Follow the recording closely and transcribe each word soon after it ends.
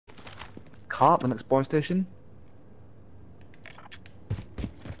cart, the next buy station.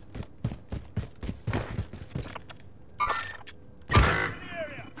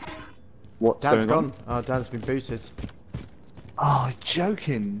 What's Dan's going on? gone. Oh, Dan's been booted. Oh, you're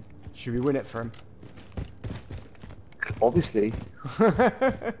joking. Should we win it for him? Obviously. Could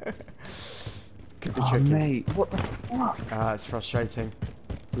be Oh, tricky. mate, what the fuck? It's frustrating.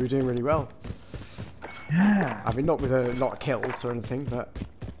 We were doing really well. Yeah. I mean, not with a lot of kills or anything, but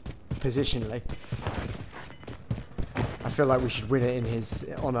positionally. I feel like we should win it in his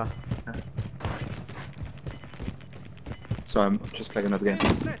honour. So I'm just playing another game.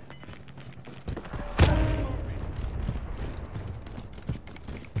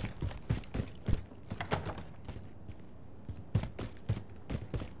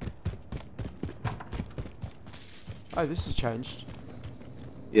 Oh, this has changed.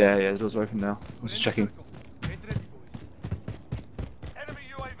 Yeah, the door's open now. I'm just checking. Enemy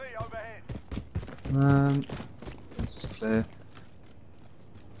UAV overhead. It's just clear. 2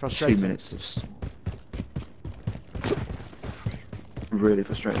 Frustrating. minutes of really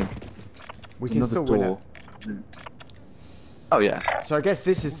frustrating. We It's can still win it. Oh yeah. So I guess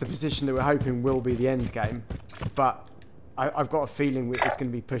this is the position that we're hoping will be the end game, but I've got a feeling it's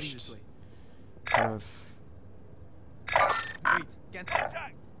going to be pushed. Kind of. Wait, cancel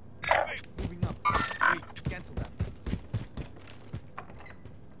that. Moving up. Wait, cancel that.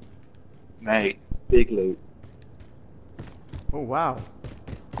 Mate, big loot. Oh wow.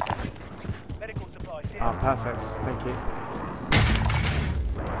 Medical supplies here. Ah, perfect. Thank you.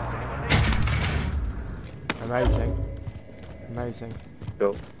 Amazing. Amazing.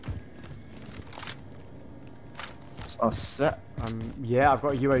 Cool. It's our set. Yeah, I've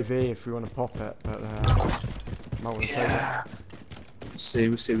got a UAV if we want to pop it, but might want to save Yeah.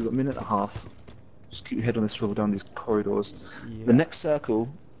 We'll see. We've got a minute and a half. Just keep your head on the swivel down these corridors. it. Yeah. The next circle.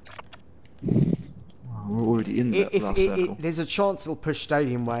 Oh, we're already in the last circle. There's a chance it'll push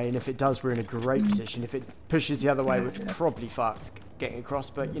Stadium way, and if it does, we're in a great position. If it pushes the other way, we're probably fucked getting across,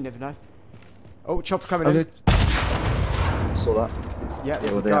 but you never know. Oh, chopper coming in. Saw that. Yeah,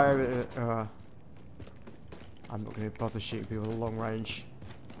 there's we're a there. guy over there. I'm not going to bother shooting people at long range.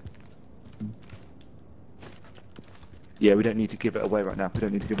 Yeah, we don't need to give it away right now. We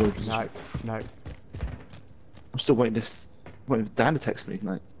don't need to give away No, position. no. I'm still waiting for Dan to text me.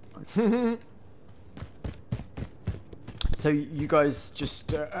 Like, So you guys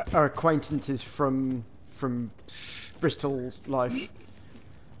just are acquaintances from Bristol life?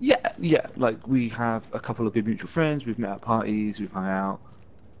 yeah. Like we have a couple of good mutual friends. We've met at parties. We've hung out.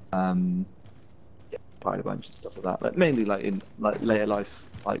 Yeah, partied a bunch and stuff like that. Like mainly like in like later life,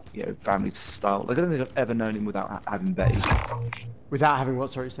 like family style. Like I don't think I've ever known him without having Betty. Without having what?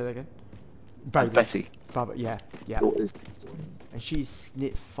 Sorry, say that again. Baby. Betty. Baba, yeah. Daughter's. And she's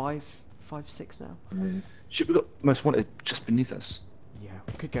near 5'6" now. Should we got most wanted just beneath us? Yeah,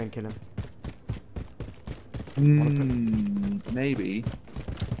 we could go and kill him. Maybe.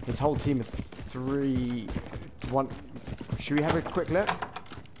 His whole team of 3. Should we have a quick look?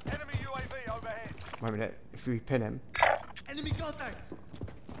 Enemy UAV overhead. Wait a minute. If we pin him. Enemy contact.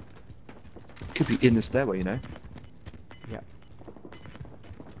 Could be in the stairway, you know. Yeah.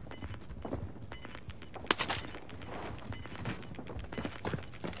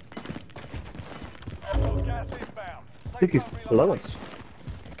 Gas inbound. I think he's below us.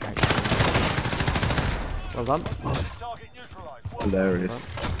 Okay. Well done. Target neutralized. Hilarious.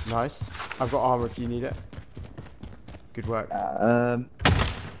 Nice. I've got armor if you need it. Good work. You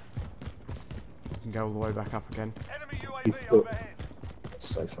can go all the way back up again. Enemy He UAV thought- overhead. It's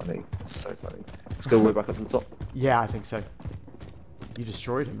so funny. It's so funny. Let's go way back up to the top. Yeah, I think so. You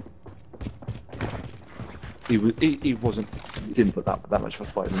destroyed him. He wasn't. He didn't put that much of a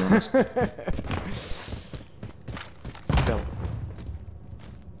fight, to be honest. Still.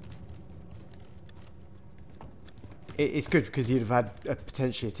 It's good because you'd have had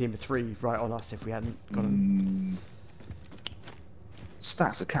potentially a team of 3 right on us if we hadn't got him.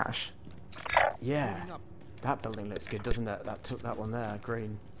 Stacks of cash. Yeah. That building looks good, doesn't it? That took that one there,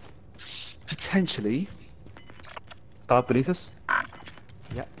 green. Potentially. Guard beneath us.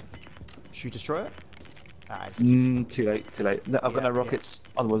 Yep. Should we destroy it? Ah, it's Too late. No, I've got no Yeah. rockets.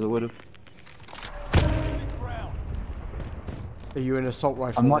 Otherwise I would have. Ground. Are you an assault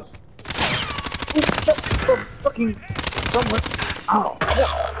rifle? I might. Fucking somewhere. Oh, what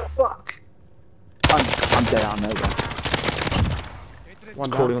the fuck? I'm dead. I know that.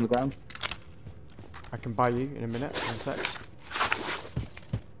 One Crawling down. on the ground. I can buy you in a minute. One sec.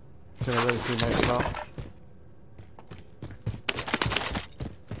 Don't know where the teammates are.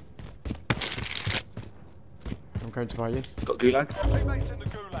 I'm going to buy you. Got gulag. Teammates in the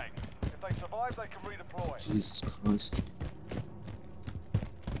gulag. If they survive survive, they can redeploy. Jesus Christ.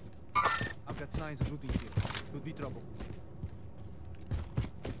 I've got signs of looting here. Could be trouble.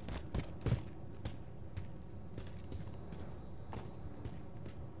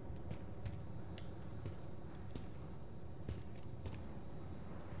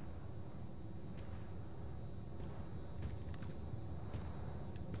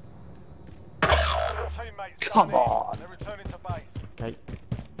 Your teammates Come done it. on. They're returning to base. Okay,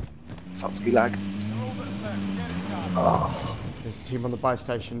 Fuck to be lag. They're all that's left. Get it done. Oh. there's a team on the buy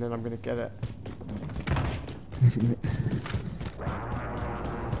station, and I'm gonna get it.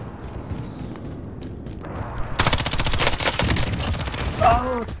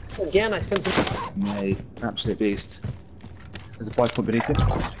 Oh, again, I spent some... Mate, absolute beast. There's a buy point beneath it.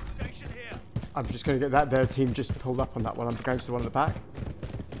 Station here. I'm just gonna get that. Their team just pulled up on that one. I'm going to the one at the back.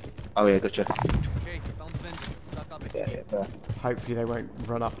 Oh yeah, gotcha. Okay, found the vent. Stuck up Yeah, yeah, fair. Hopefully they won't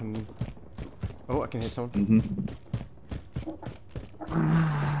run up and... Oh, I can hear someone. Mm-hmm.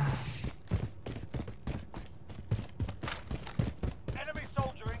 Enemy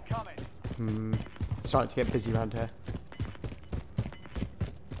soldier incoming. It's starting to get busy around here.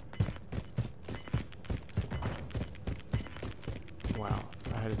 Wow,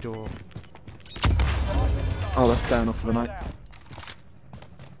 I had a door. Oh, that's down off for the night.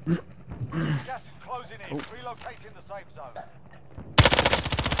 Gas is closing in. Oh. Relocating the safe zone.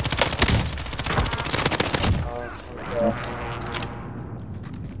 Yes.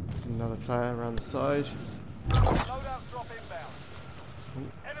 There's another player around the side. Loadout drop inbound.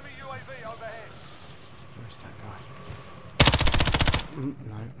 Enemy UAV overhead. Where's that guy?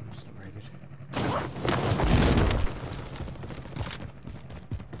 No, that's not very good.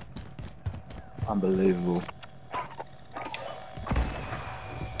 Unbelievable.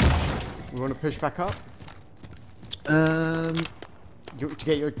 We want to push back up? Um, To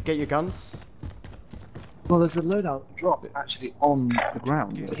get your guns? well, there's a loadout drop actually on the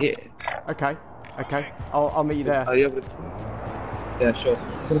ground here. Okay, okay. I'll meet you there. Are you able to? Yeah, sure.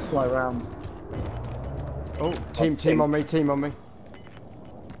 I'm gonna fly around. Oh, team on me, team on me.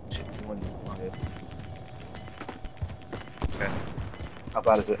 Shit, someone on here. Okay. How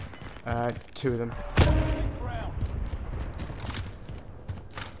bad is it? 2 of them. Ground.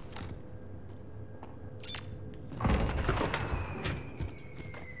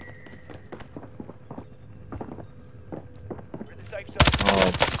 We're in the safe zone.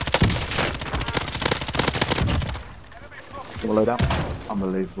 Oh, Enemy dropping. the loadout.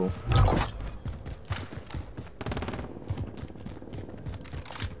 Unbelievable.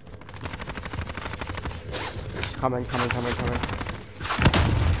 Coming.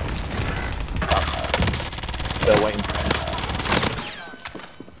 They're waiting.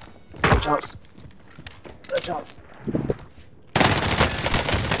 No chance. No chance.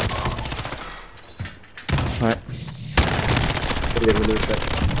 Alright. Gotta get rid of this set.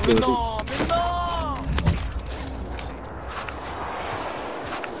 No, no!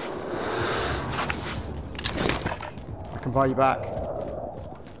 I can buy you back.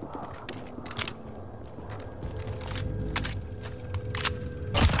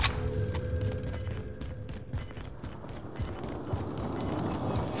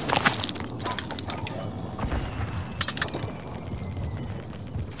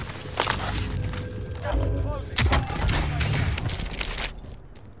 Gas is closing.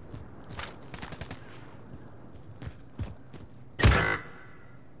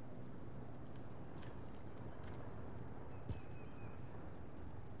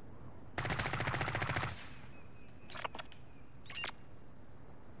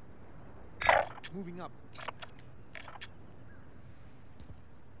 Moving up.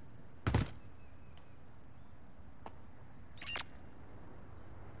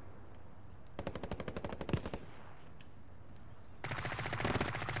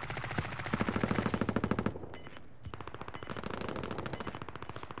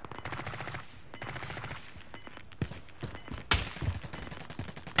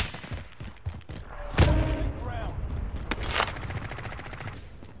 Ground.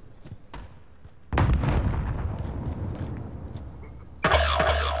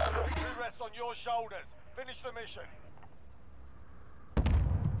 Victory rests on your shoulders. Finish the mission.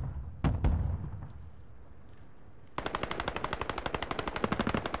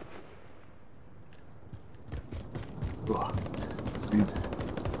 Oh, that's good.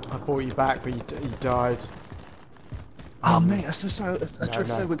 I bought you back, but you died. Oh mate, I'm so sorry. I tried to no.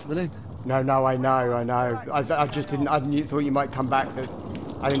 say I went to the lane. No, I know. I just didn't. Thought you might come back. That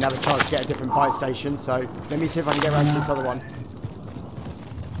I didn't have a chance to get a different buy station. So let me see if I can get around to this other one.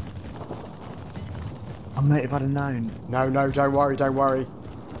 Oh mate, if I'd have known. No, don't worry.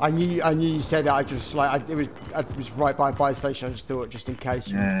 I knew you said that. I just like I was right by the station. I just thought just in case.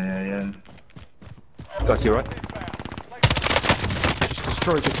 Yeah. Got you right. Just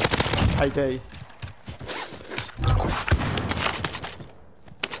destroyed your KD.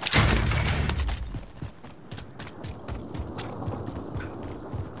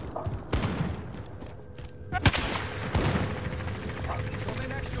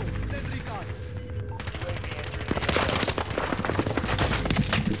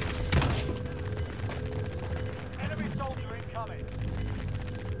 Enemy soldier incoming.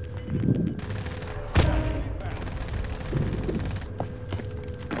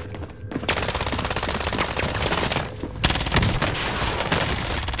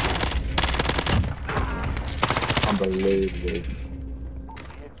 Unbelievable.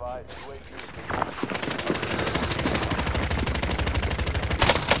 Be advised, UAV is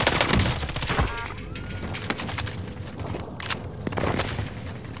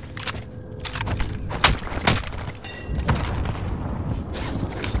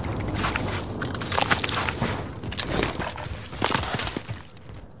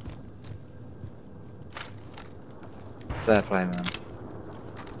Fair play, man.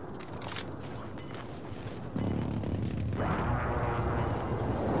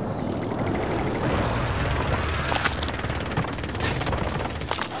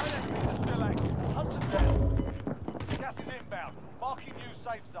 still active. Hunt them down. Gas is inbound. Marking new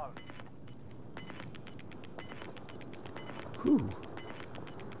safe zone. Whew.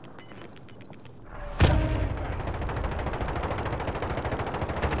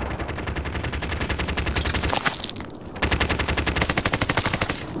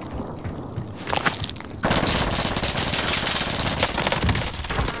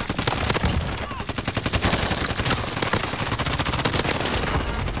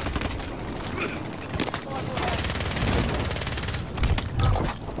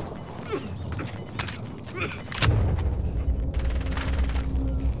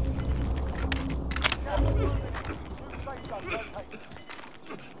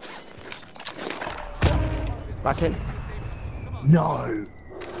 Back in. No.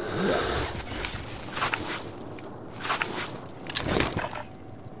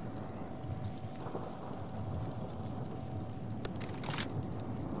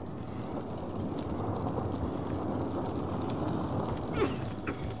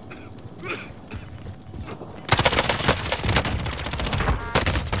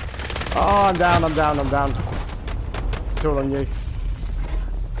 Oh, I'm down. It's all on you.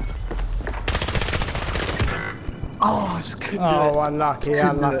 Oh, I just couldn't do it. Oh, unlucky.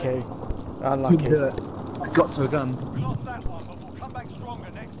 Couldn't do it. I got to a gun. We lost that one, but we'll come back stronger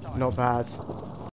next time. Not bad.